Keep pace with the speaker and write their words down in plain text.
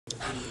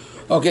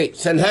Okay,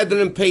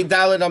 Sanhedrin Pei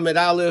Dalet Amid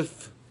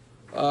Aleph.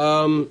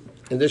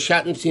 In the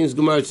Shusterman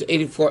Gemara, it's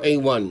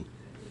 84a1.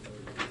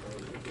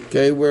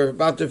 Okay, we're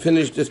about to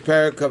finish this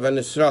parak of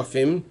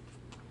Anisrafim.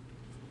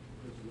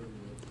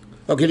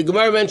 Okay, the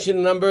Gemara mentioned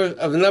a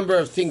number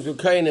of things with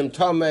Kohanim,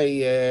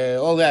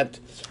 Tomei, all that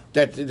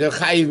they're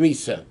Chayiv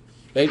Misa.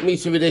 Right?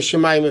 Misa v'dei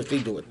Shemayim if they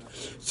do it.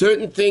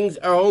 Certain things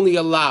are only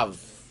a lav.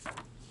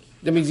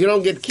 That means you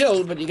don't get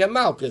killed, but you get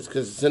malchus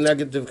because it's a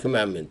negative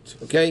commandment.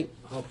 Okay?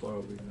 How far are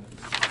we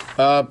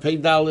now? Pei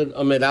Dalet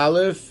Amid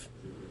Aleph.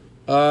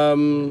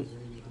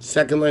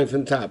 Second line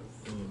from top.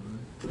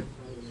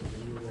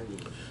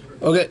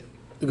 Okay,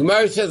 the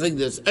Gemara says like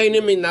this: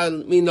 Einim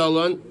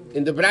minolon.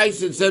 In the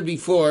Bryce it said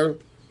before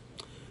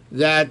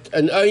that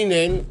an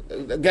einin,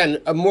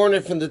 again, a mourner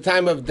from the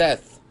time of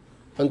death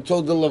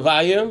until the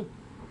levaya,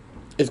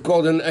 is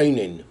called an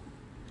einin.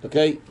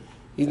 Okay,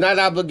 he's not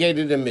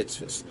obligated in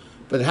mitzvahs.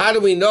 But how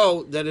do we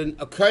know that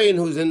a kohen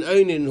who's an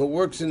einin who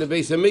works in the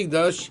Beis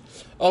Hamikdash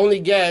only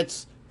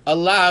gets a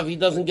lav? He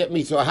doesn't get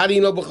mitzvah. How do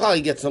you know b'chal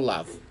he gets a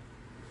lav?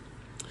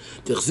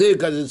 Because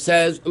it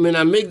says,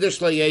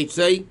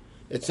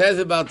 it says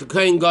about the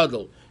Kohen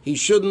Gadol, he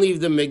shouldn't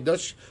leave the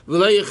Mikdash.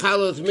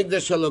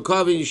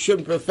 He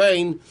shouldn't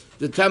profane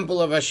the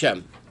temple of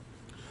Hashem.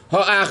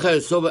 So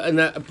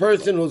a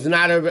person who's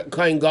not a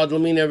Kohen Gadol,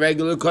 meaning a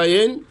regular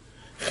Kohen,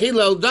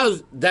 Chilo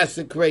does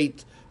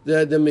desecrate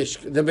the Beis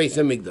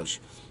Hamikdash.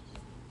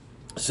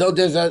 So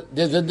there's a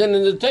din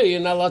in the Torah,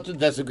 you're not allowed to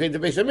desecrate the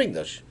Beis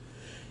Hamikdash.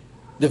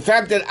 The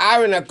fact that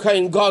Aaron, a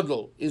Kohen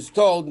Gadol, is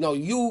told, no,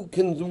 you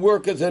can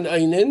work as an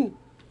Einin,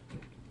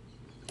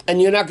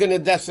 and you're not going to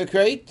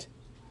desecrate,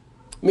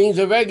 means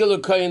a regular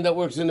Kohen that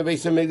works in the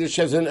Beis Hamikdash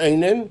as an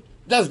Einin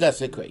does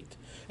desecrate.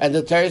 And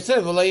the Torah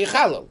says, "V'lo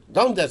yichalel,"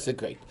 don't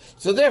desecrate.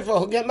 So therefore,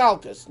 he'll get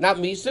malchus. Not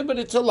misa, but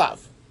it's a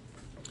lav.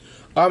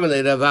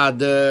 Amalei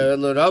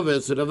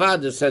Rava, so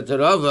Rava said to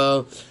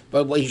Rava,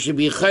 but he should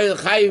be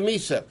chayiv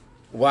misa.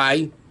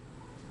 Why?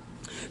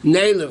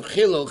 Neilev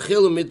chilul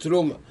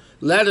mitruma.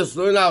 Let us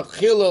learn out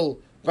chilul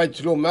by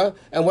truma,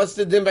 and what's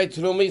the din by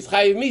truma? Is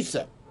chayiv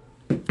misa,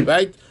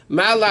 right?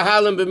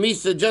 Malahalim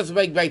b'misa, just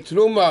like by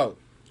truma.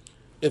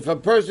 If a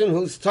person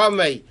who's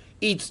tamei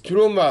eats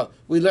truma,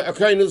 a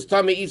kohen who's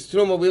tamei eats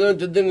truma, we learn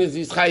the din is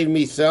chayiv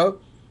misa.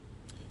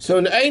 So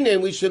in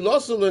Einen we should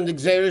also learn the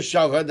gzeira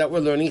shava that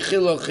we're learning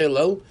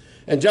chilul,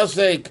 and just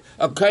like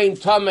a kohen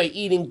tamei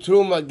eating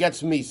truma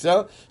gets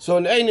misa, so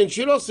in Einen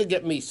should also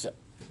get misa.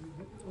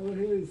 Over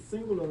here is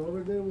singular.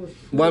 Over there was...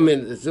 1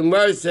 minute. The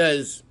Gemara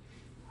says,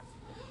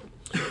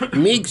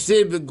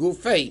 "Mikse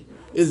begufei"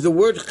 is the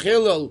word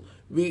chilul.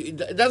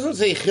 It doesn't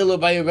say chilul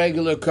by a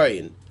regular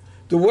kohen.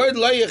 The word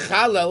lo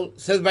yichalel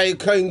says by a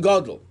kohen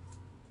gadol.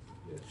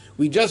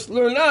 We just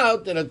learn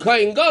out that a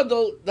kohen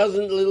gadol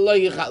doesn't lo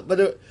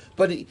yichalel,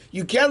 but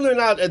you can't learn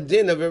out a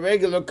din of a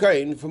regular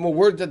kohen from a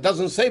word that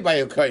doesn't say by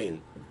a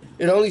kohen.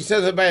 It only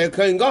says it by a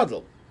kohen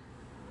gadol.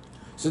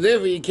 So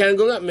therefore, you can't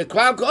go up.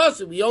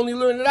 We only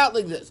learn it out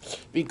like this.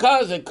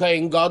 Because a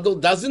Kohen Gadol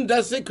doesn't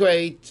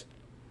desecrate,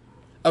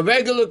 a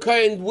regular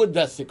Kohen would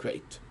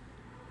desecrate.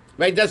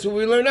 Right? That's what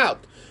we learn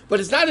out. But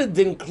it's not a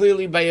din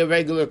clearly by a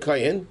regular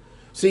Kohen.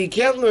 So you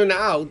can't learn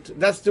out,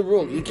 that's the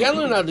rule. You can't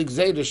learn out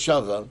Gzeira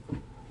Shava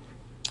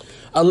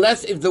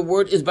unless if the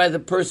word is by the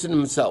person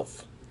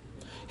himself.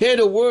 Here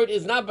the word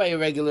is not by a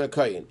regular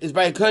Kohen. It's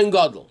by a Kohen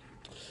Gadol.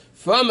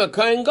 From a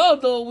Kohen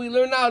Gadol, we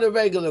learn out a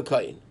regular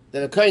Kohen.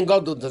 That a Kohen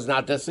Gadol does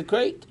not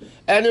desecrate,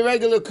 and a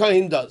regular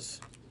Kohen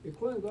does. A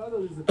Kohen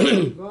Gadol is a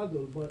Kohen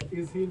Gadol, but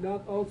is he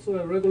not also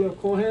a regular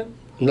Kohen?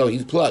 No,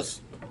 he's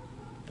plus.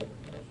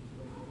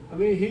 I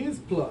mean, he is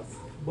plus,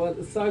 but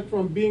aside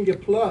from being a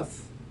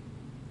plus,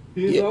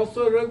 he is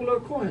also a regular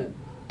Kohen.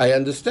 I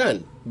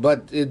understand,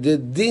 but the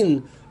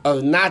din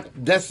of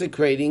not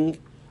desecrating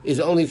is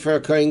only for a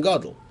Kohen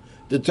Gadol.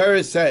 The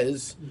Torah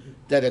says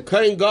that a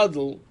Kohen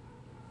Gadol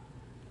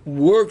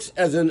works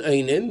as an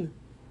Einin,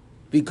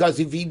 because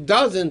if he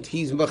doesn't,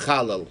 he's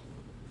mechalal.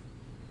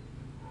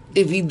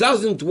 If he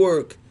doesn't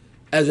work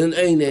as an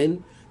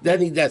einin, then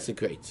he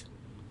desecrates.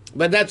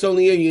 But that's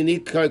only a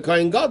unique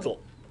Kohen Gadol.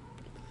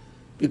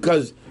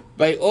 Because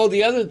by all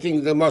the other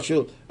things, the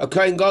marshal, a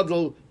Kohen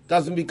Gadol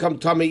doesn't become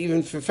tamei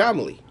even for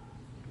family.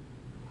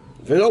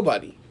 For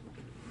nobody.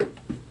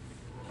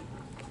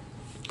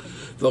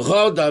 Okay,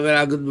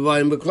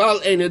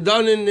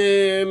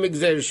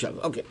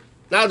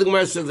 now the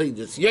Gemara says like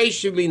this.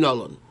 Yosef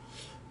minolon.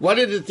 One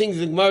of the things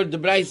the Gemara, the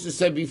Bryce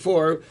said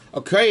before,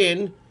 a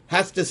kohen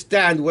has to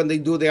stand when they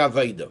do the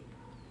avodah.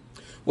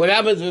 What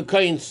happens if a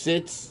kohen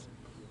sits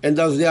and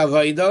does the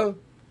avodah?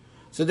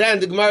 So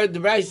then the Gemara, the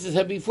Bryce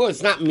said before,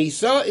 it's not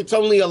misa, it's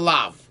only a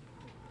lav,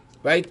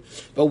 right?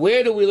 But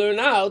where do we learn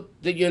out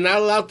that you're not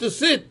allowed to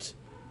sit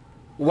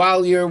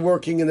while you're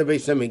working in the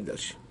Beis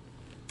Hamikdash?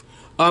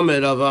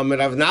 Amar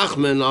Rav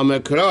Nachman, Amar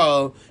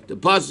Kro, the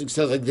pasuk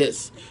says like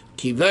this.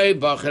 Kivei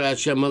bachar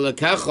Hashem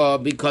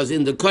alakecha, because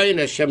in the Kohen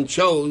Hashem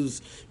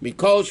chose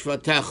mikol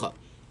shvatecha,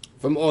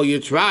 from all your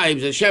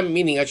tribes. Hashem,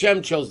 meaning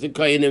Hashem chose the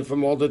Kohenim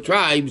from all the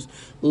tribes.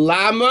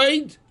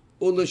 Lamoid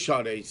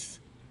u'l'shareis,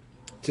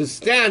 to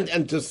stand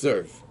and to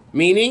serve.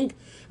 Meaning,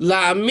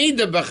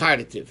 la'amida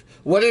b'chartiv.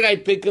 What did I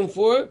pick him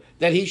for?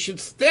 That he should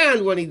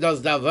stand when he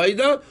does the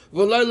avodah,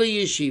 v'lo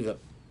yeshiva.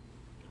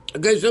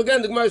 Okay, so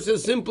again, the Gemara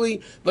says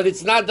simply, but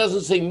it's not,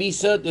 doesn't say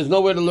Misa, there's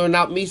nowhere to learn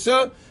out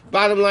Misa.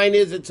 Bottom line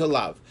is, it's a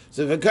lav.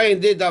 So if a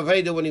Kohen did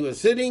Aveda when he was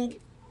sitting,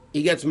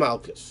 he gets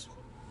Malchus.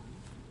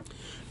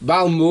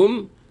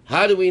 Balmum,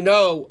 how do we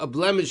know a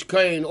blemished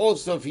Kohen,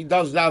 also if he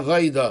does the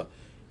Aveda,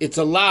 it's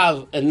a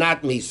lav and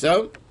not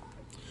Misa?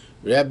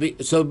 Rabbi,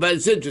 so, but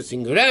it's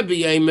interesting.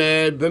 Rabbi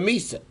Eimer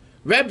b'Misa.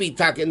 Rabbi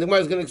Tak, and the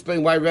Gemara is going to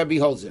explain why Rabbi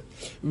holds it.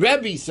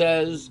 Rabbi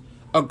says,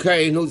 a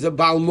Kohen who's a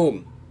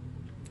Balmum.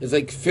 There's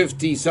like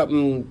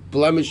 50-something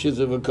blemishes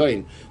of a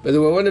kohen. But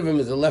one of them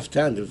is a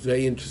left-handed. It's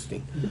very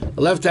interesting. A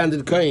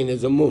left-handed kohen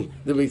is a mum.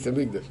 The Beis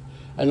Hamikdash.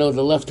 I know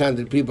the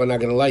left-handed people are not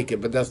going to like it,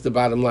 but that's the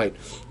bottom line.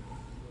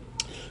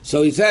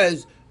 So he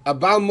says, a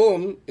Baal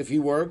Mum, if he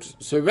works,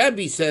 so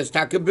Rabbi says,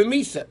 Taka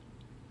b'misa.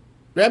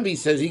 Rabbi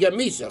says, you get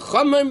Misa.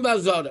 Chamim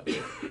b'azara.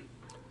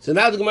 So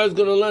now the Gemara is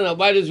going to learn,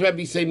 why does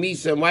Rabbi say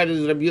Misa, and why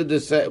does Rabbi Yehuda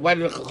say, why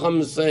did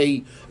Chacham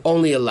say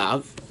only a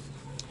lav?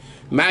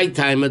 My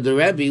time of the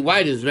Rebbe,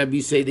 why does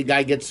Rebbe say the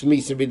guy gets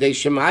Misa b'dei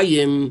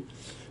Shemayim?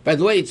 By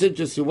the way, it's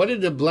interesting. What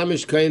did the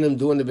blemished Kohanim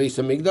do in the Beis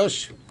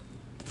Hamikdash?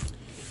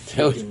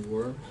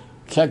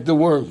 Check the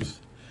worms.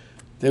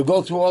 They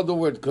go through all the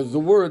wood, because the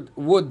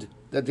wood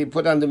that they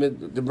put on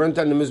the burnt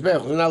on the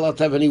Mizbech, was not allowed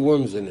to have any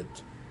worms in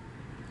it.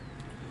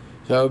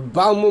 So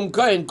Baal Mum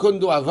Kohen couldn't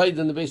do Avodah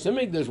in the Beis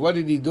Hamikdash. What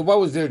did he do? What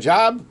was their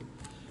job?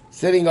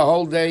 Sitting a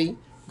whole day,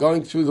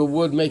 going through the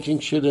wood, making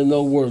sure there are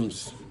no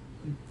worms.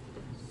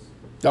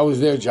 That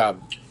was their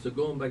job. So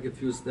going back a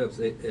few steps,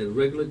 a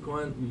regular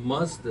Kohen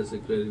must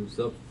desecrate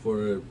himself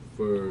for.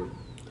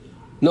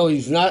 No,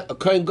 he's not. A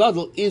Kohen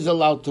Gadol is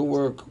allowed to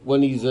work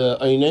when he's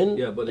Einin.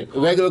 Yeah, but a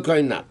regular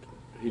Kohen not.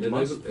 A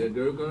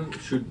regular Kohen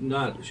should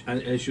not,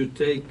 and should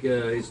take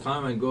his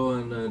time and go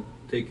and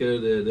take care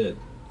of the dead.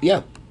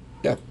 Yeah.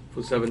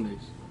 For 7 days.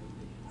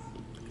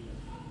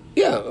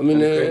 Yeah, I mean.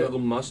 Kohen Gadol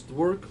must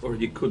work, or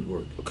he could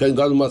work. Kohen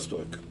Gadol must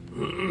work.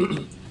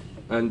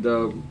 And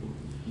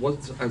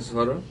what's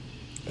Azara?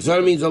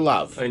 Azara means a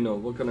lav. I know.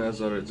 What kind of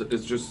Azara?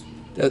 It's just.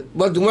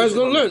 What the Gemara is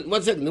going to learn.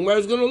 1 second. The Gemara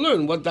is going to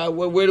learn.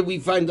 Where do we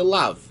find the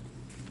lav?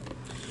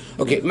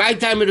 Okay, my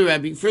time of the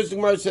Rabbi. First, the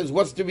Gemara says,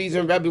 what's the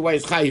reason Rabbi why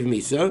is chayiv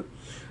misa?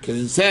 Because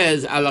it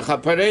says ala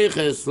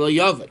chapareiches lo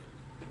yaveh.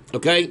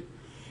 Okay,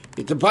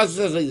 the pasuk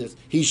says like this: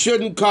 he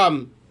shouldn't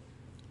come.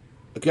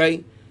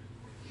 Okay,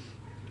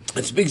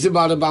 it speaks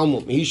about a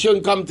balmum. He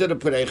shouldn't come to the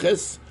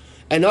pareiches,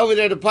 and over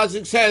there the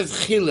pasuk says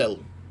chilel,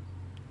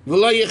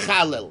 v'lo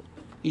yechalel.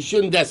 He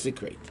shouldn't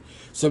desecrate.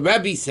 So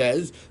Rabbi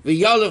says,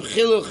 "V'yalav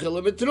chilu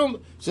chilu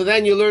b'truma." So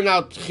then you learn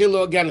out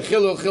chilu again,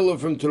 chilu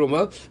from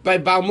truma. By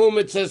balmum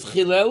it says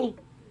chilel.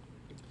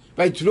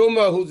 By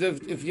truma, who's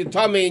if you're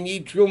tummy and you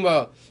eat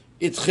truma,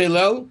 it's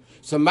chilel.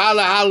 So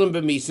mala halim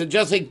b'misa.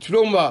 Just like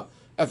truma,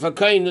 if a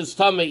kohen is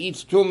tummy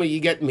eats truma, you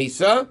get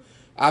misa.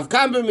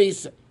 Avkam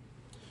b'misa.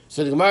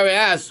 So the Gemara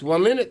asks,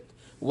 1 minute,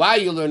 why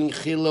are you learning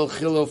chilu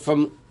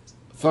from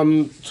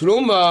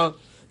truma?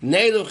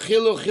 Neilu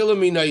chilu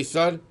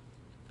minaysar.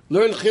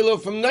 Learn chilo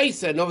from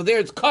Naisa, and over there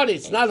it's cut.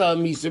 It's not a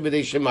misa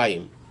b'dei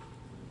shemayim,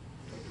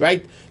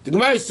 right? The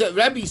Gemara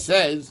Rabbi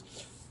says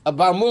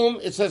about mum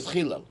it says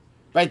chilo.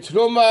 By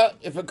truma,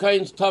 if a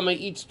kohen's tummy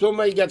eats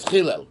truma, he gets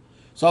chilo.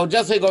 So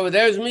just like over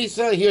there is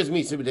misa, here's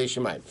misa b'dei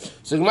shemayim.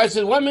 So the Gemara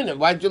says, 1 minute,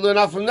 why don't you learn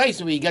out from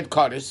Naisa where you get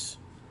kares?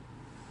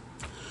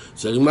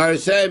 So the Gemara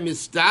says,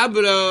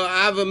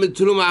 mistabra ava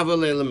mitruma ava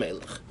leila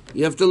melech.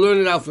 You have to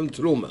learn it out from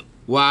truma.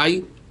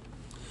 Why?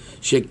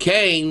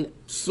 Shekain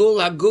sul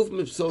haguf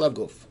mipsul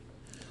haguf.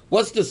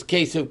 What's this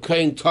case of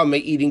kohen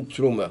tamei eating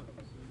truma?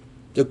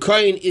 The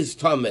kohen is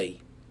tamei.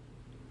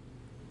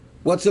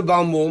 What's a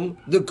balmum?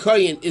 The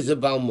kohen is a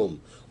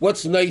balmum.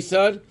 What's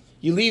naisar?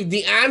 You leave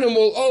the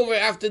animal over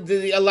after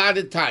the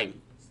allotted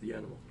time. It's the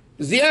animal.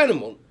 It's the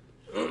animal.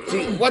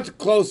 See, what's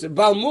closer?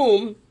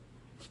 Balmum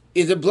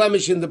is a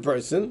blemish in the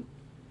person.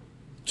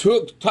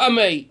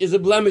 Tamei is a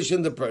blemish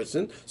in the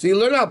person. So you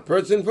learn out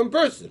person from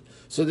person.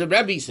 So the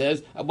Rabbi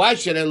says, why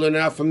should I learn it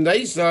out from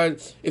naisar?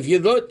 If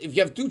you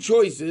have two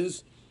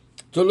choices,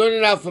 to learn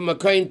it out from a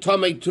kohen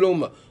tamei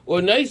truma or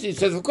naisa, he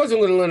says, of course I'm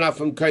going to learn out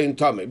from kohen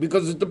tamei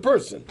because it's the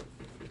person.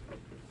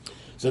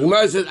 So the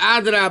Gemara says,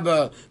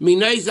 adraba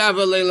minaisa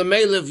leila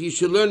melef. You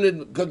should learn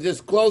it because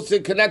there's closer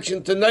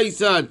connection to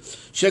naisa.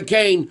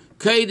 Shekain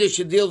kodesh,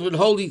 it deals with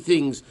holy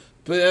things.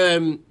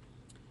 Panim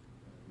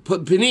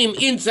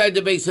inside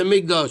the Beis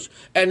Hamikdash,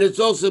 and it's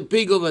also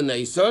pigul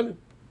v'naisa.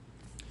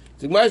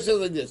 The Gemara says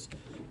like this.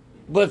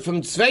 But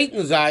from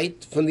zweiten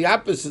side, from the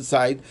opposite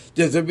side,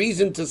 there's a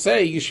reason to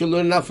say you should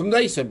learn out from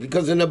Naisa,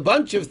 because in a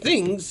bunch of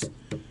things,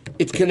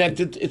 it's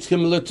connected, it's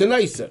similar to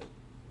Naisa.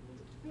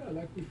 Yeah,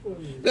 like before.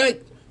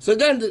 Right. So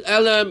then,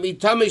 Ela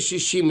mitamish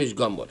shishimish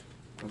gomor.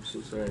 I'm so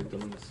sorry, I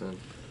don't understand.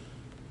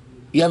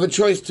 You have a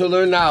choice to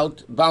learn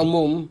out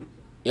Balmum,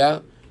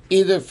 yeah,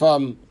 either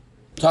from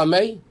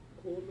Tamei,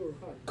 Cold or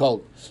hot?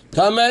 cold,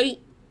 Tamei,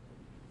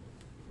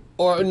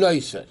 or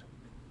Naisa.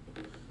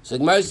 So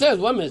Gemara says,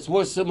 well, it's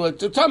more similar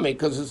to tummy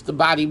because it's the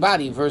body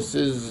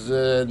versus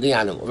the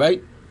animal,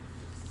 right?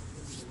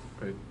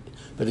 Right.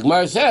 But the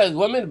Gemara says,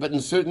 but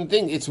in certain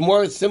things, it's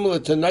more similar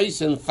to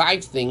nice in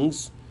 5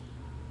 things.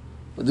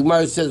 But the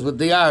Gemara says what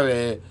they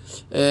are.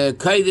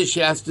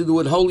 Kaidish has to do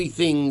with holy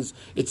things.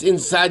 It's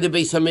inside the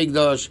Beis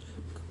HaMikdash.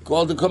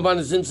 All the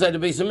components inside the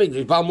Beis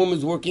HaMikdash. Baal Mum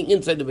is working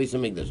inside the Beis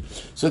HaMikdash.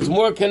 So it's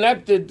more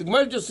connected. The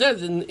Gemara just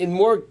says in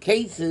more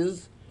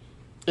cases,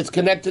 it's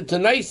connected to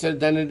nicer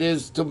than it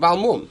is to Baal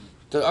Mum,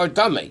 or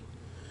Tameh.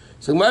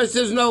 So Gemara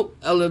says no.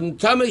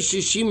 Tameh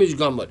shishimish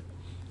gamar.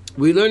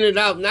 We learn it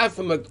out not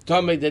from a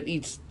Tameh that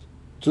eats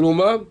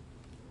Truma.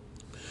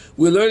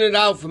 We learn it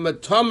out from a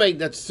Tameh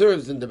that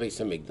serves in the Beis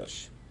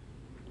HaMikdash.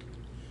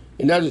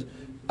 In other words,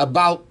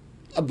 about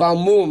a Baal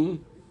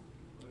Mum,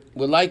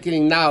 we're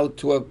likening now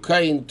to a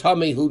Kain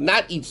Tameh who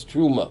not eats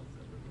Truma,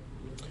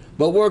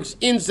 but works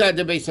inside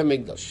the Beis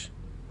HaMikdash.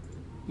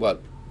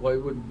 What? Why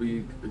would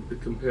we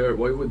compare?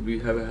 Why would we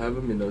have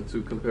him,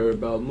 to compare a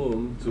Baal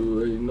Mum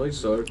to a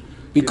Noisar?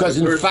 Because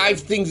in 5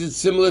 things it's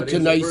similar to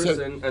Nicer.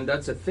 And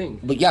that's a thing.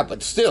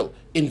 But still,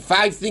 in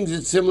 5 things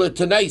it's similar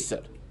to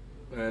Nicer.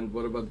 And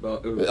what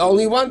about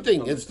only one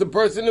thing? It's the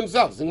person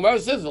himself. The Gemara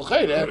says,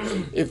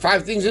 if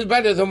 5 things is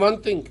better than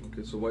one thing.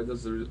 Okay, so why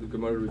does the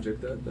Gemara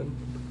reject that then?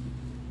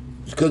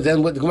 Because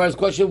then, what the Gemara's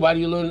question? Why do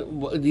you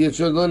learn? You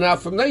should learn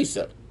out from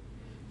Nicer.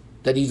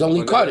 That he's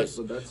only Kaddish.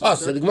 So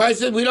the Gemara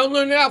says we don't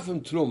learn it out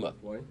from Truma.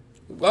 Why?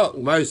 Well,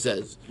 Gemara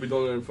says we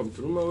don't learn from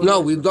Truma. No,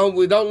 we don't.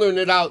 We don't learn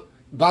it out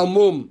Baal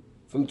Mum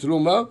from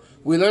Truma.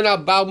 We learn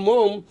out Baal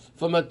Mum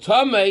from a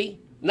Tameh,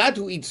 not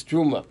who eats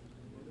Truma,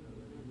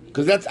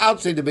 because that's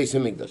outside the Beis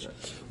HaMikdash.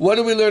 What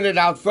do we learn it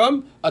out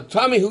from? A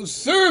Tameh who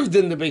served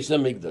in the Beis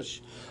HaMikdash.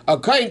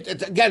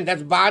 Again,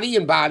 that's body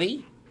and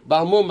body,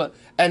 Baal Mum,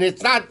 and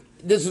it's not.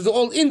 This is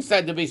all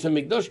inside the Beis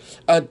HaMikdash.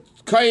 A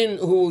Kain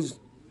who's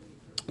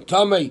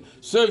Tameh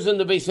serves in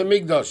the Beis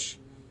HaMikdash,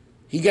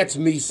 he gets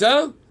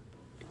Misa.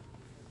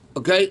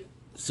 Okay,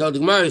 so the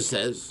Gemara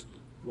says.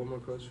 One more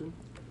question.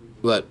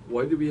 What?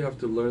 Why do we have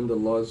to learn the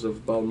laws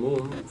of Baal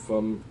Mum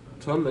from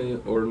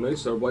Tameh or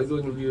Noisar? Why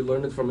don't we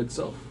learn it from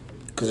itself?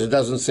 Because it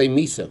doesn't say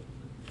Misa.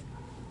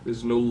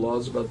 There's no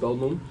laws about Baal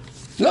Mum?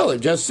 No,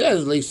 it just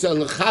says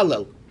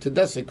Lechalel, to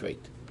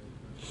desecrate.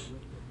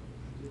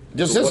 It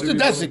just says to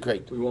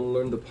desecrate. We want to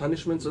learn the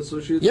punishments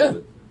associated with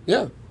it?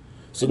 Yeah.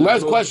 So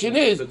Gemara's question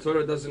is... The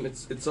Torah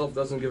itself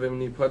doesn't give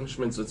any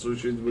punishments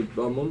associated with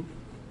Baal Mum?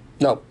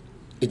 No.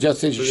 It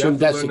just says you shouldn't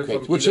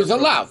desecrate, which is a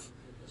lav.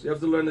 So you have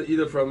to learn it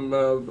either from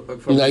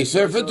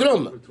Nicer for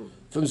Truma,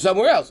 from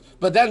somewhere else.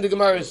 But then the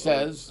Gemara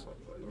says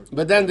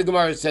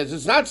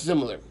it's not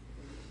similar.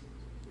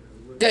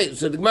 Okay,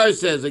 so the Gemara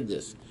says like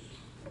this: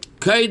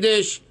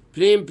 Kaidish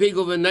Pnim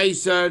Pigel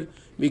v'Nicer,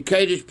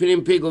 Mikaidish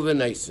Pnim Pigel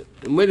v'Nicer.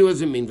 And what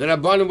does it mean? The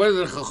Rabbanim, what do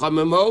the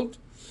Chachamim hold?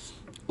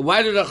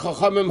 Why do the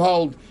Chachamim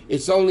hold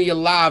it's only a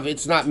lav,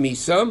 it's not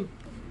Misa?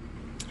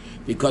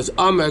 Because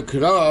Amar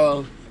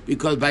Kra.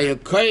 Because by a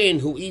Kohen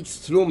who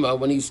eats Truma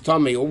when he's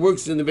tummy or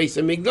works in the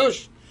Beis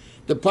HaMikdash,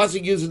 the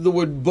pasuk uses the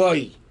word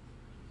boy,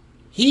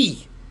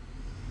 he,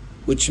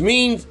 which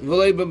means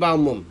v'lei b'Baal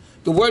Mum.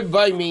 The word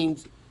boy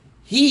means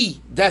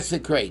he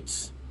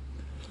desecrates,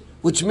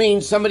 which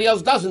means somebody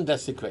else doesn't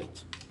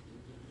desecrate.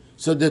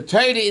 So the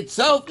Torah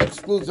itself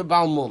excludes a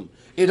Baal Mum.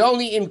 It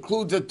only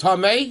includes a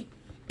Tameh.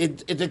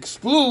 It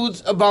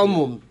excludes a Baal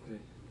Mum.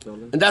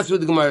 And that's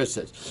what the Gemara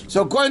says.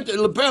 So according to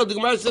Lepel, the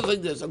Gemara says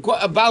like this: a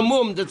Baal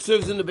Mum that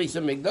serves in the Beis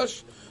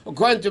HaMikdash,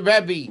 according to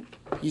Rabbi,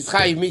 he's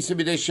chayiv misa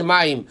b'dei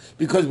shemayim,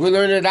 because we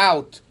learn it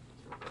out.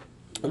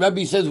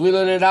 Rabbi says we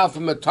learn it out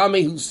from a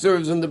Tameh who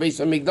serves in the Beis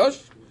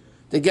HaMikdash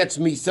that gets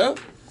misa,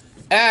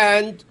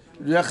 and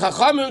the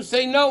Chachamim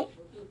say no,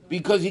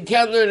 because you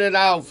can't learn it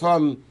out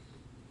from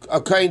a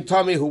Kohen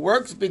Tameh who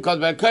works, because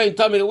by a Kohen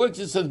Tameh who works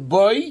it says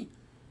boy,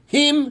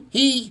 him,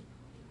 he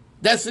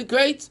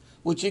desecrates,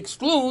 which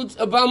excludes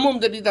a Baal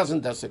Mum that he doesn't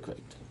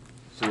desecrate.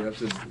 So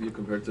you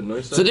compare it to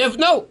Noisar? So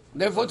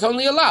therefore it's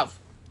only a lav.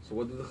 So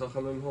what do the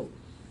Chachamim hold?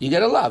 You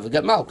get a lav, you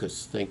get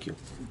Malkus, thank you.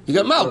 You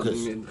get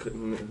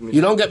Malkus.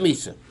 You don't get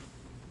Misa.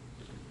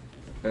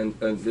 And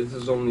this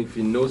is only if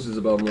he knows it's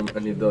a Baal Mum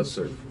and he does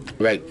serve.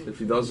 Right. If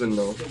he doesn't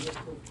know,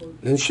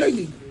 then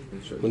Shaggy.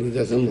 When he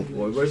doesn't know.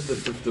 Well, where's the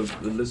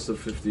list of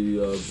 50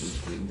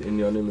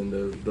 Inyanim and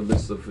the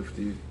list of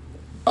 50...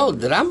 Oh,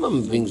 the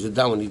Rambam brings it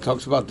down when he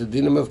talks about the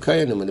dinim of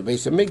Kohanim and the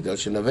Beis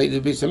HaMikdash and the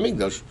Beis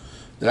HaMikdash.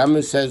 The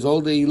Rambam says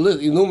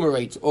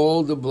enumerates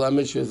all the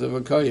blemishes of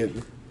a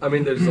Kohen. I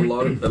mean, there's a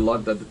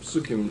lot that the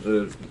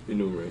Psukim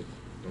enumerate.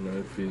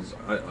 If his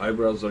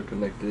eyebrows are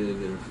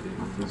connected,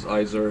 if his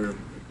eyes are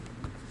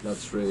not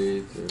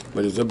straight.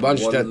 But there's a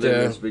bunch one that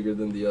leg is bigger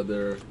than the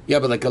other. Yeah,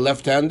 but like a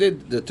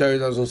left-handed, the Torah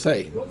doesn't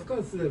say. What's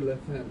considered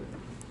left-handed?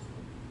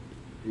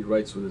 He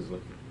writes with his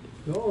left.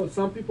 No,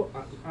 some people.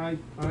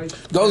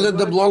 Those that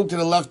belong to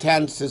the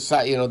left-hand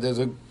society, there's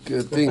a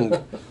thing,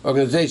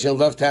 organization,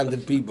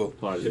 left-handed people.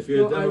 No,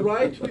 I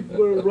write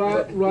with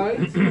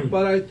right,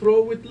 but I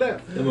throw with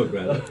left.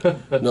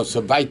 No,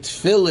 so by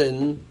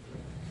tefillin,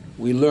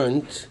 we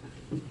learned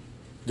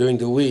during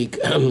the week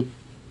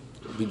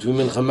between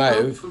Mincha and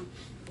Ma'ariv.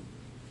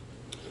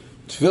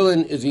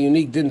 Tefillin is a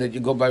unique din that you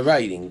go by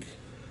writing.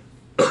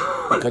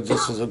 Because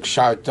this is a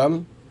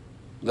kshartam,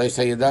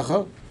 leisay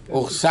yedacha,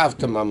 or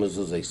chsavtam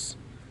amazuzis.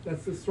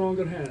 That's the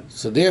stronger hand.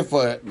 So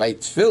therefore, by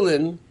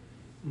tefillin,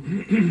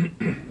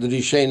 the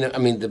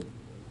Rishayna, the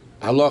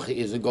halacha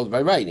is it goes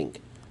by writing.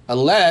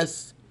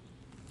 Unless,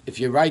 if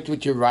you write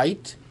with your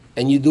right,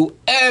 and you do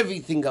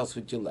everything else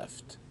with your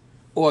left.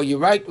 Or you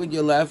write with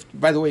your left,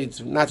 by the way,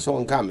 it's not so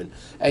uncommon,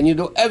 and you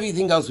do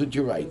everything else with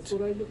your right. That's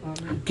what I do.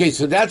 Okay,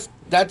 so that's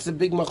a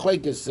big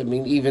machlekes.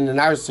 Even in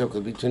our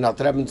circle, between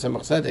Alter Rebbe and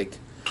Tzemach Tzedek.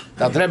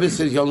 The Alter Rebbe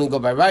says you only go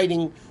by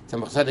writing.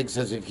 Tzemach Tzedek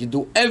says if you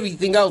do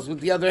everything else with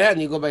the other hand,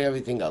 you go by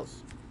everything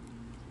else.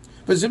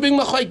 But it's a big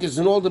machlekes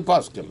in all the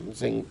poskim. I'm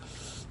saying,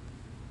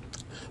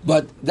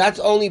 but that's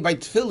only by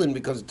tefillin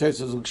because the Torah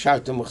says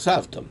ukshartam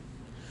uchsavtam.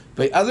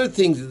 By other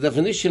things, the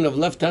definition of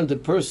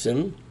left-handed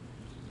person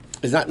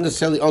is not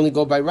necessarily only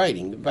go by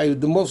writing. By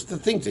the most of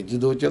the things that you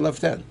do with your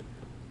left hand.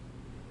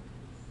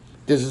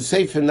 There's a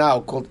sefer now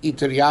called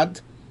Iter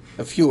Yad,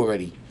 a few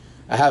already.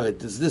 I have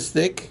it. It's this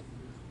thick.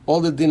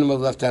 All the dinim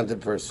of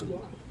left-handed person.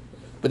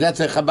 But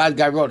that's a Chabad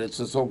guy wrote it. It's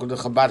a so-called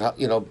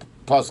Chabad,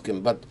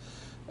 poskim. But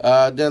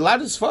there are a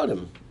lot of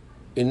svarim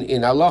in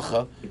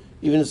halacha.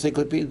 Even the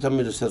encyclopedia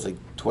Talmud says like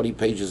 20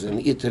 pages in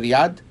Iter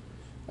Yad,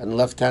 and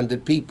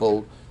left-handed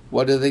people.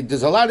 What are they?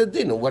 There's a lot of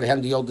din. What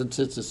hand do you hold the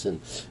tzitzis in?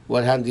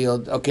 What hand do you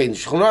hold? Okay, in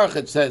Shulchan Aruch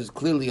it says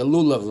clearly a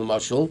lulav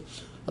l'mashal.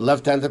 A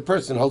left-handed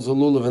person holds a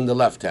lulav in the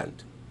left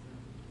hand.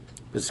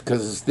 It's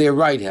because it's their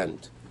right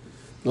hand.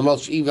 I'll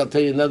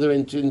tell you another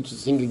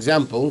interesting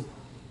example.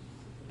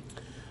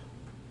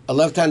 A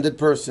left-handed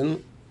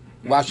person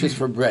washes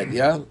for bread,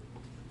 yeah?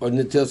 Or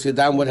Natil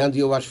Siddam, what hand do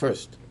you wash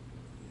first?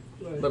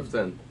 Right. Left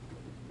hand.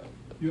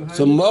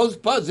 So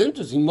most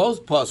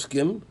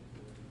poskim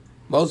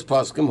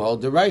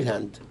hold the right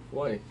hand.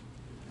 Why?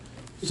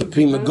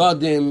 Supreme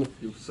Godim.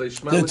 You say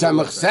Shema The with your Tzemach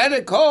left hand.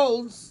 Tzedek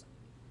holds.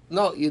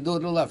 No, you do it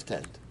in the left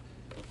hand.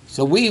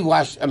 So we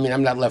wash. I'm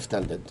not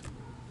left-handed.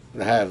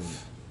 I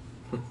have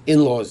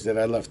in-laws that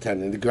are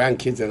left-handed, the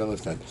grandkids that are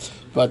left-handed.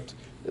 But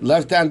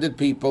left-handed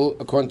people,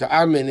 according to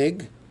our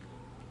minig,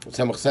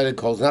 Tzemach Tzedek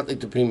holds not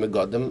like the Prima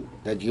Godim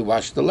that you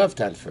wash the left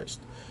hand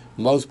first.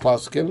 Most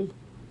poskim,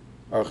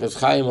 or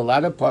Cheschaim, a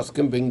lot of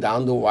poskim bring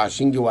down the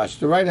washing. You wash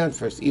the right hand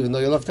first, even though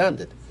you're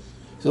left-handed.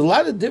 So a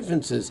lot of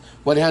differences.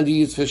 What hand do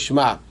you use for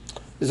Shema?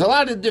 There's a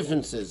lot of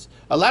differences.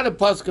 A lot of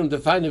poskim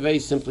define it very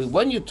simply.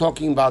 When you're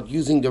talking about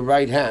using the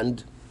right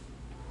hand,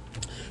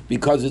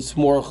 because it's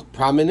more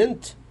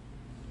prominent.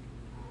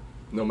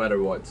 No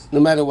matter what. No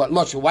matter what.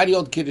 Moshe, why do you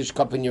hold Kiddush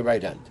cup in your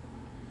right hand?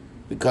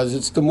 Because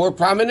it's the more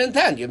prominent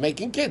hand. You're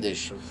making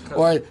Kiddush.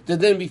 Or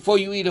then before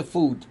you eat a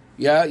food,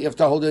 yeah, you have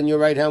to hold it in your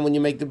right hand when you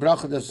make the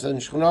bracha. That's in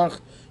Shulchan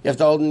Aruch. You have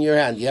to hold it in your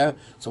hand, yeah?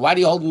 So why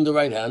do you hold it in the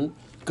right hand?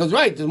 Because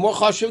right, there's more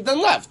chashuv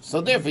than left. So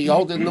therefore you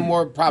hold it in the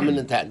more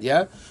prominent hand,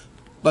 yeah?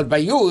 But by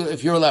you,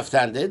 if you're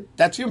left-handed,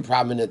 that's your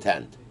prominent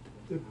hand.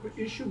 The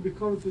issue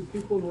becomes with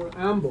people who are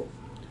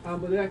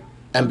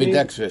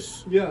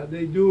Ambidextrous. Yeah,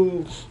 they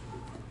do.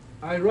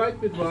 I write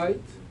with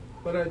right,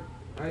 but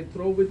I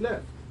throw with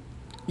left.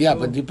 Yeah, So-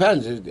 but it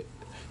depends.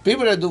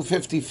 People that do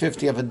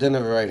 50-50 have a din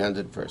of a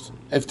right-handed person,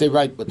 if they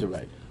write with the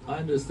right. I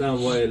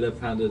understand why a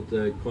left-handed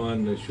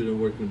Kohen shouldn't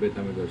work in Beit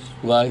HaMikdash.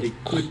 Why? It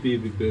could be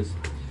because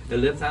a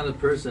left-handed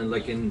person,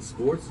 like in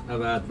sports,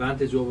 have an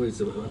advantage over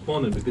his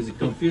opponent because it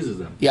confuses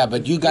them. Yeah,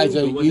 but you guys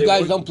But when they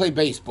work- don't play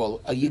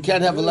baseball. You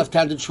can't have a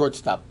left-handed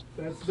shortstop.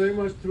 That's very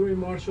much true in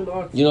martial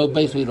arts. You know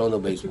baseball, you don't know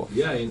baseball.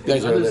 Yeah, in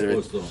Guys are other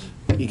illiterate. sports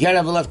though. You can't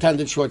have a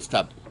left-handed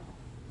shortstop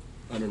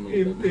I don't know.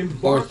 In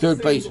or boxing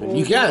third baseman.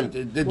 You or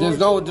can't. There's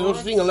no martial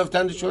thing a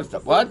left-handed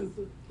shortstop. What?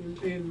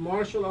 In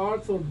martial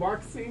arts or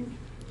boxing,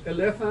 a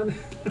left hand.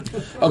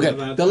 Okay,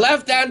 the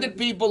left-handed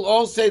people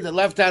all say the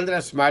left-handed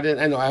are smarter.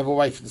 I know I have a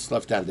wife that's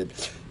left-handed,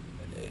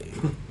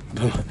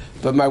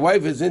 but my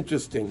wife is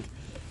interesting.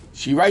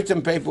 She writes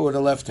on paper with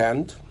her left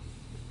hand.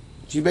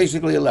 She's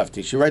basically a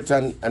lefty. She writes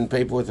on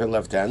paper with her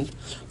left hand.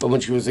 But when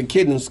she was a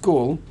kid in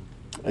school,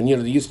 and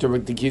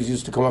the kids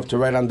used to come up to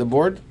write on the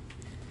board,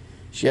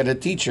 she had a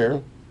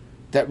teacher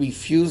that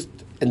refused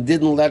and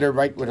didn't let her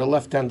write with her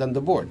left hand on the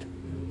board.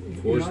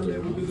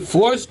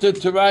 Forced her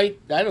to write.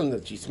 I don't know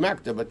if she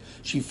smacked her, but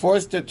she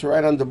forced her to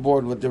write on the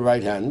board with the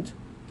right hand.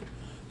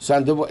 So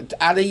on the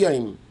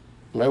Adayim,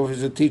 my wife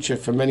was a teacher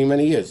for many,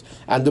 many years.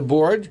 On the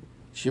board,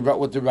 she wrote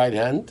with the right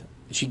hand.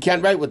 She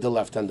can't write with the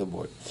left on the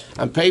board.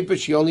 On paper,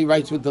 she only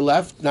writes with the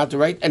left, not the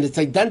right, and it's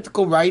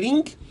identical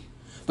writing,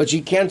 but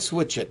she can't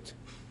switch it.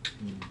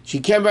 She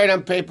can't write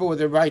on paper with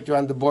her right or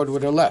on the board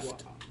with her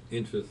left.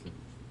 Interesting.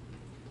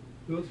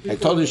 I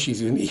told her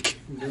she's unique.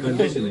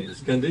 Conditioning.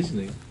 It's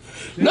conditioning.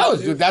 No,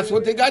 that's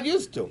what they got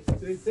used to.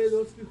 They say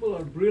those people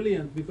are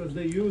brilliant because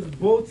they use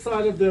both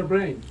sides of their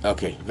brain.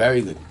 Okay,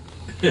 very good.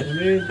 I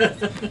mean,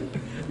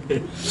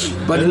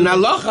 But in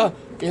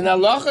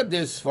halacha,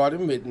 there's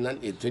svarim written on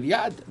Iter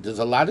Yad. There's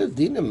a lot of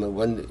dinim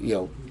when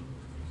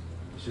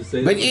Should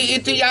say But that.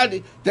 Iter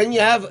Yad, then you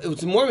have.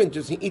 It's more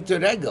interesting. Iter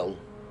Regel.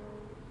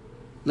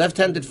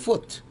 left-handed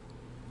foot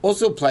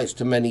also applies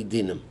to many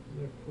dinim.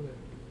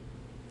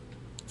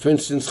 For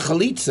instance,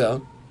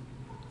 chalitza,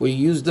 where you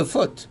use the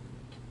foot,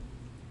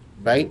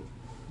 right?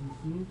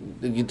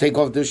 You take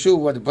off the shoe,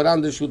 what you put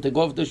on the shoe, take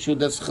off the shoe,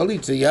 that's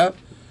chalitza, yeah?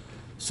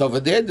 So over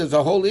there's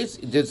a whole list.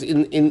 There's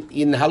in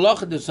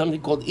halacha, there's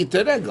something called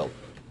iter regel.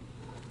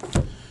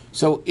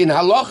 So in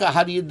halacha,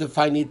 how do you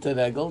define iter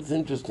regel? It's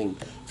interesting.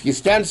 If you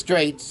stand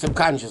straight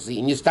subconsciously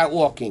and you start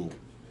walking,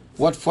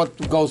 what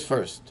foot goes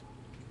first?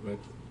 Right.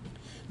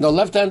 No,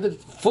 left-handed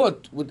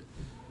foot would.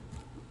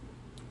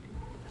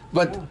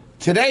 But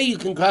today you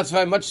can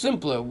classify much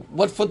simpler.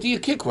 What foot do you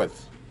kick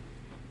with?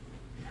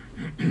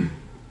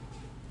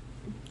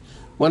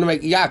 One of my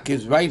yak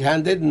is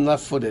right-handed and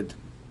left-footed.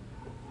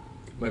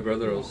 My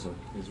brother also,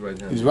 he's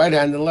right-handed. He's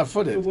right-handed and So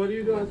left-footed. what do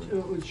you do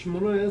with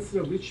Shmona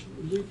Esra? Which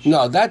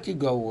No, that you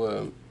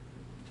go.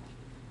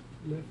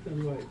 left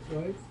and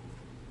right?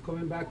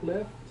 Coming back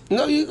left.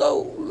 No, you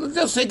go.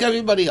 Just like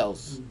everybody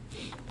else.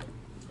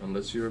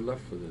 Unless you're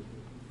left-footed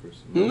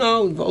person.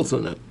 No, also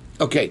not.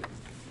 Okay.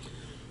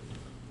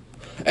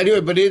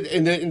 Anyway, but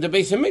in the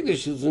Beis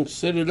Hamikdash, it's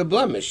considered a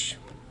blemish.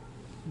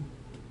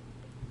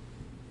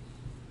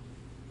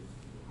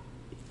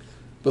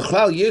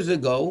 But years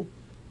ago,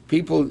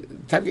 people,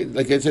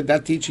 like I said,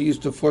 that teacher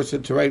used to force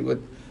it to write what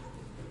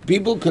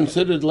people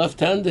considered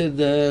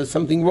left-handed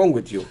something wrong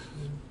with you.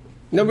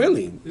 No,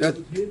 really. That,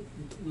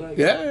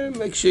 yeah,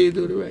 make sure you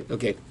do it right.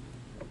 Okay.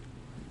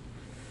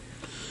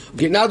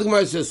 Okay, now the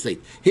Gemara says,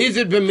 here's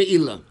it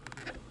b'me'ilah.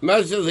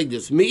 Gemara says like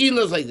this.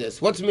 Me'ilah is like this.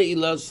 What's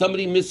me'ilah?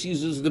 Somebody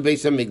misuses the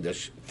Beis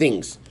Hamikdash.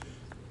 Things.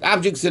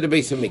 Objects of the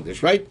Beis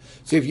Hamikdash, right?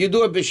 So if you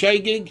do a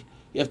b'sheigig,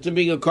 you have to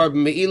bring a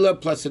carbon me'ilah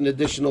plus an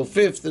additional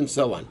fifth and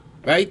so on,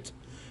 right?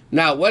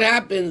 Now, what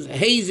happens?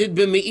 Hazed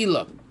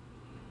b'me'ilah.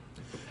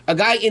 A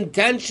guy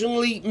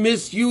intentionally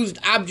misused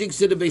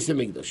objects of the Beis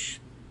Hamikdash.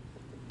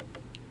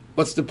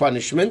 What's the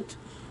punishment?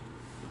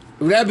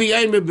 Rabbi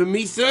Eimer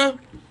b'misa,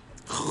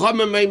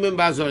 Chomem Eimer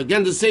b'azar.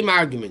 Again, the same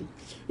argument.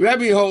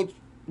 Rabbi holds,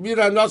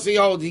 Nasi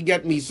holds, he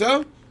get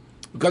misa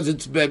because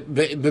it's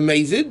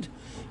b'mazid,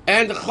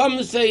 and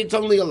Chomem say it's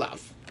only a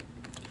lav.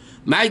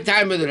 My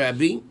time with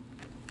Rabbi.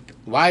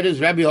 Why does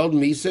Rabbi hold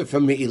misa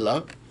from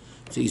me'ilah?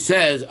 So he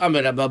says,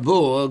 Amar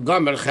Ababu,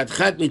 Gomer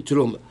chet mi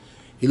truma.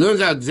 He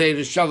learns out Gzeir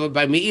Shava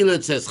by me'ilah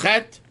it says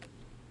chet,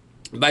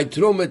 by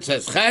truma it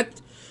says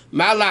chet.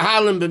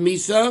 Malahalim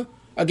b'misa.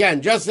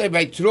 Again, just say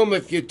by truma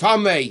if you're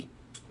tamei,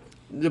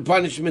 the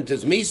punishment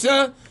is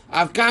misa.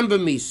 Avkan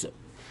b'misa.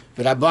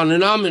 But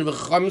Rabbanan Amin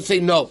v'cham say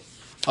no.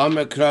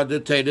 Amar Kra the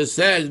Torah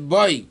says,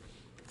 boy,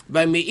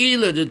 by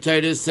me'ilah the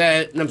Torah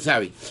says, I'm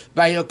sorry,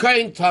 by a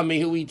kain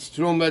tamei who eats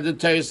truma the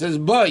Torah says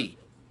boy.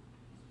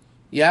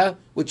 Yeah,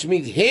 which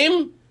means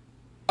him,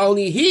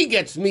 only he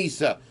gets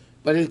misa,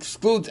 but it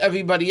excludes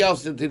everybody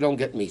else that they don't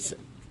get misa.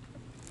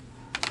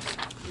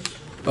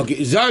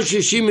 Okay, Zar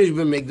Shishimish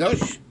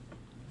b'mikdash.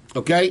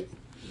 Okay,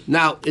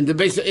 now in the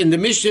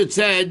Mishnah it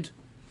said.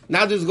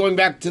 Now this is going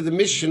back to the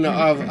Mishnah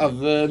of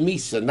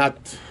Misa, not.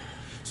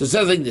 So it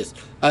says like this: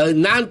 a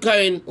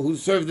non-kohen who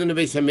served in the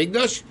Beis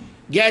Hamikdash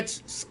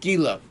gets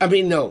skila. I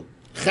mean, no,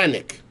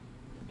 chenek.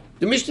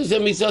 The Mishnah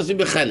said Misa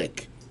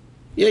b'chenek.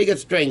 Yeah, he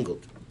gets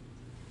strangled.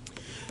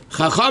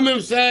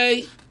 Chachamim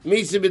say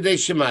Misa b'dei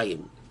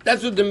shemayim.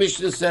 That's what the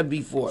Mishnah said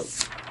before.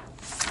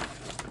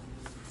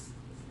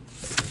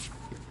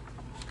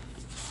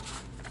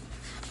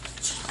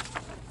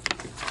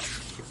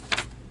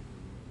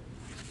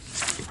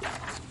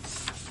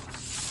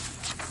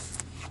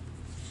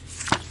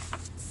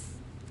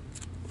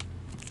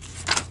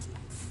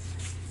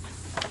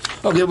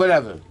 Okay,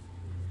 whatever.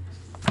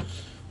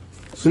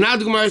 So now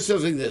the Gemara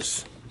says like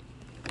this.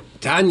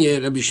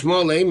 Tanya, Rabbi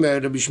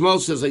Shmuel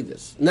says like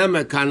this.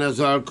 Nema kana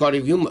zar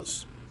korev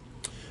yumas.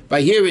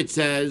 By here it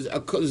says,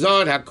 a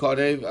zar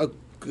ha-korev,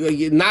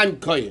 a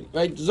non-kohen,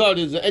 right? Zar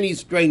is any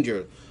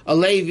stranger, a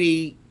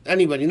Levi,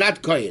 anybody,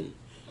 not kohen,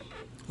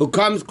 who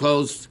comes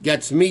close,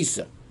 gets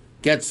misa,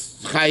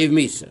 gets chayiv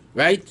misa,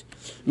 right?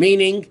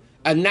 Meaning,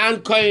 a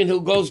non-kohen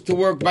who goes to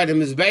work by the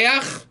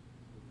Mizbeach,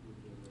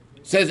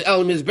 says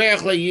El Mizbeach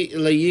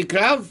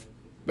leyikrav,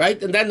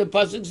 right? And then the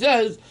pasuk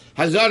says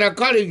Hazar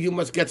HaKarev, you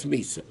must get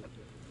misa.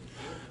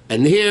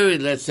 And here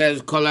it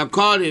says Kol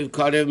HaKarev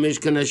Karev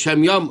Mishkan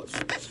Hashem Yomos.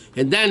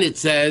 And then it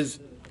says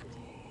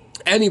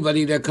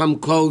anybody that come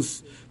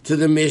close to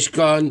the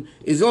Mishkan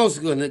is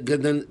also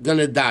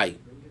gonna die.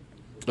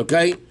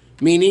 Okay,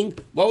 meaning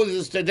what was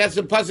this? That's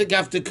the pasuk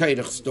after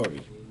Kairach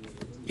story.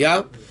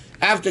 Yeah,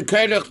 after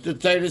Kairach the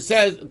Torah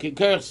says okay,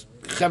 Kairach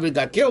Chavi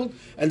got killed,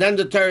 and then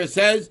the Torah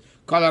says.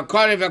 So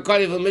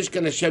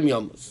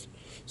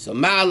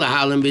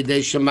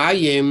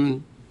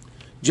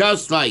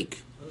just like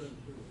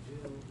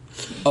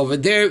over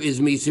there is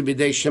Misa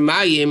B'dei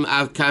Shemayim,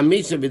 Avka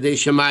Misa B'dei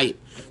Shemayim.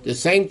 The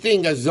same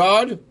thing as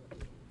Zod,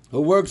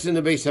 who works in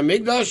the Beis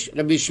Hamikdash,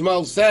 Rabbi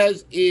Shmuel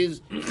says,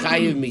 is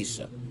Chayiv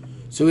Misa.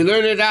 So we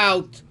learn it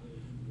out,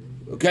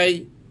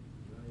 okay,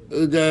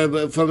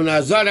 from an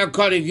Azar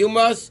HaKarev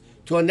Yumas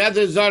to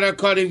another Azar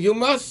HaKarev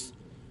Yumas,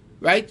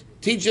 right?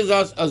 teaches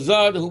us a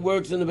Zad who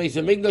works in the Beis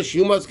Hamikdash,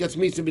 Yumas gets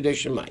Misa B'dei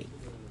Shemayim.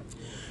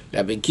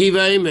 Rabbi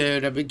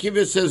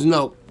Kiva says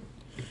no.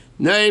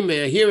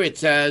 Here it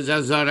says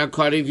Azara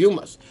Kariv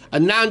Yumas. A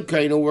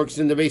non-Kohen who works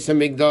in the Beis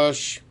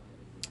Hamikdash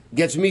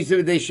gets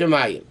Misa B'dei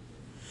Shemayim.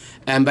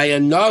 And by a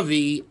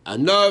Navi,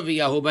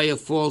 or by a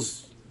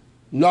false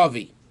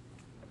Navi,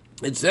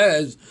 it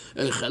says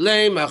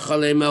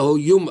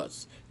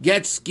Yumas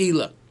gets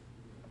Skila.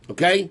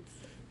 Okay?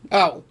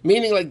 Oh,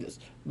 meaning like this.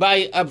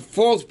 By a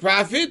false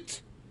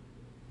prophet,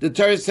 the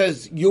Torah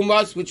says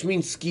Yumas, which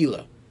means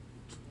Skila.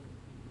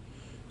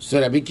 So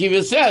Rabbi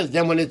Kiva says,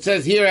 then when it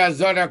says here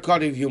Azara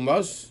Kariv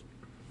Yumas,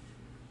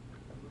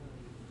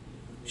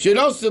 should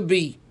also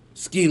be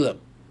Skila.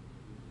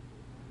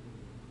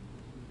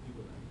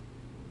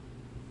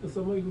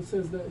 Somebody who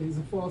says that he's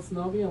a false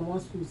Navi and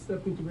wants to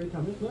step into Beit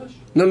HaMikdash?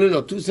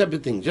 No, two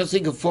separate things. Just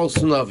like a false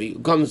Navi who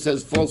comes and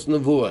says false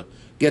Nevuah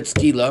gets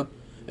Skila,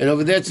 and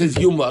over there it says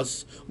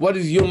Yumas. What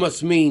does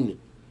Yumas mean?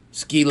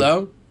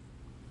 Skila.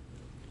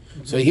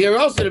 So here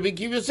also Rabbi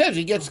Kiva says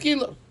he gets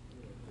Skila.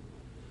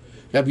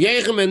 Rabbi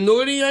Yechem and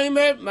Nuri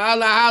Yomer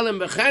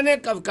Ma'alahalim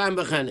Bechenek Avkan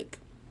Bechenek.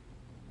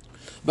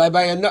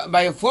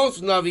 By a false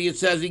Navi it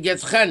says he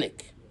gets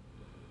Chenek.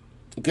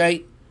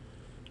 Okay?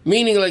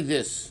 Meaning like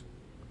this.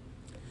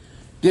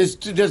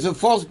 There's a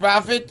false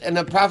prophet and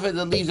a prophet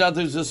that leads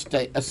others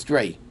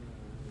astray.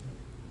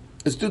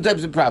 There's two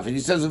types of prophet.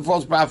 He says a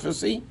false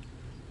prophecy,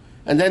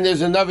 and then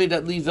there's a Navi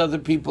that leads other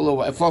people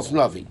away, a false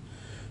Navi.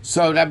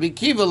 So Rabbi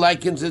Kiva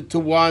likens it to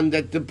one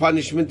that the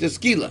punishment is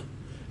Skila.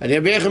 And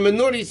Rabbi Yechem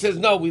Nuri says,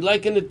 no, we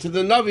liken it to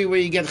the Navi where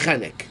you get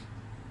Chenek.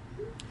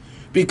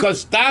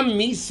 Because Tam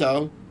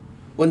Misa,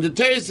 when the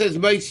Torah says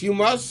Meis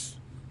Yumas,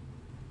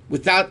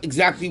 without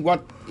exactly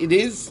what it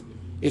is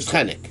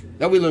Chenek.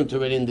 That we learned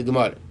already in the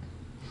Gemara.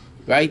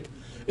 Right?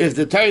 If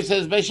the Torah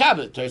says by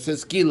Shabbat, Torah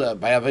says Skila.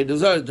 By Avodah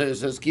Zarah, Torah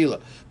says Skila.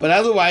 But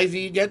otherwise,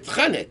 you get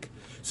Chenek.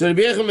 So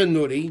Rabbi Yechem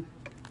Nuri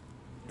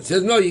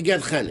says, no, you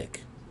get Chenek.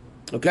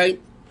 Okay?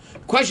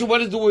 Question, what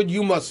does the word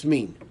Yumas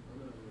mean?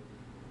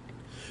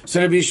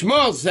 So Rabbi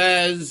Shmuel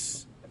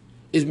says,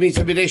 it's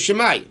Misa B'dei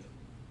Shemayim.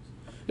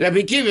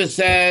 Rabbi Kiva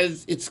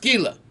says, it's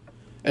Skila.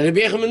 And Rabbi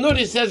Yechem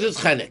Nuri says,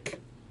 it's Chenek.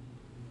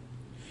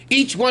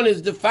 Each one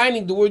is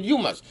defining the word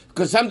Yumas.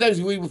 Because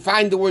sometimes we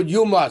find the word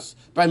Yumas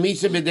by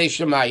Misa B'dei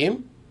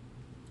Shemayim.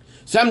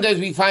 Sometimes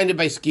we find it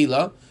by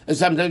Skila. And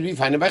sometimes we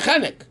find it by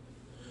Chenek.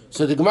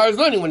 So the Gemara is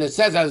learning when it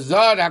says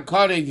Azar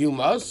HaKarev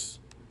Yumas,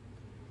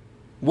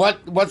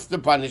 what's the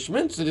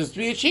punishment? So there's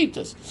three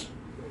Ashitas.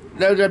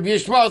 Rabbi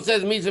Yishmael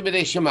says Misa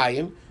B'dei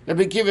Shemayim.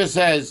 Rabbi Kiva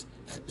says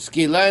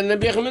Skila. And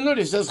Rabbi Yechem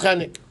Nuri says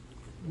Chenek.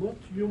 What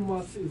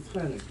Yumas is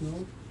Chenek,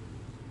 no?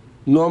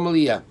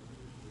 Normally, yeah.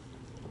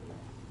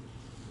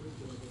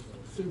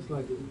 Seems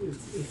like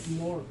it's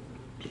more.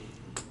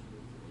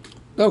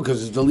 No,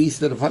 because it's the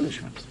least of the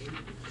punishments.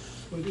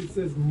 But it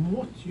says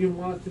Mut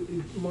Yumas,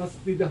 it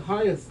must be the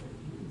highest.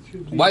 It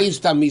should be. Why is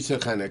Tam Misa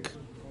Chenek?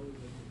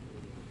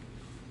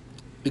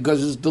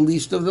 Because it's the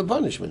least of the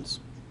punishments.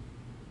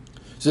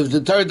 So if the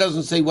Torah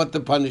doesn't say what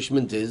the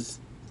punishment is,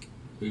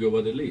 we go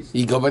by the least.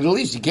 You go by the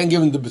least. You can't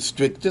give them the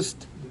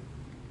strictest.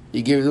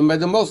 You give them by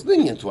the most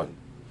lenient one.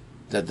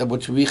 That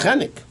which would be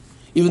Chenek.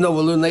 Even though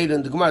we'll learn later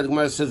in the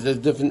Gemara says there's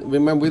different.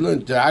 Remember, we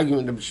learned the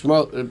argument of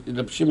Shimon and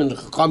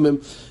Chachamim,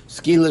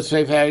 Skila,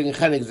 Sreif, Herring, and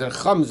Chenek. It's the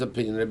Chacham's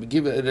opinion. Rabbi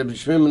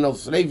Shimon,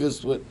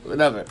 Sreifus,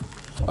 whatever.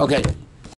 Okay.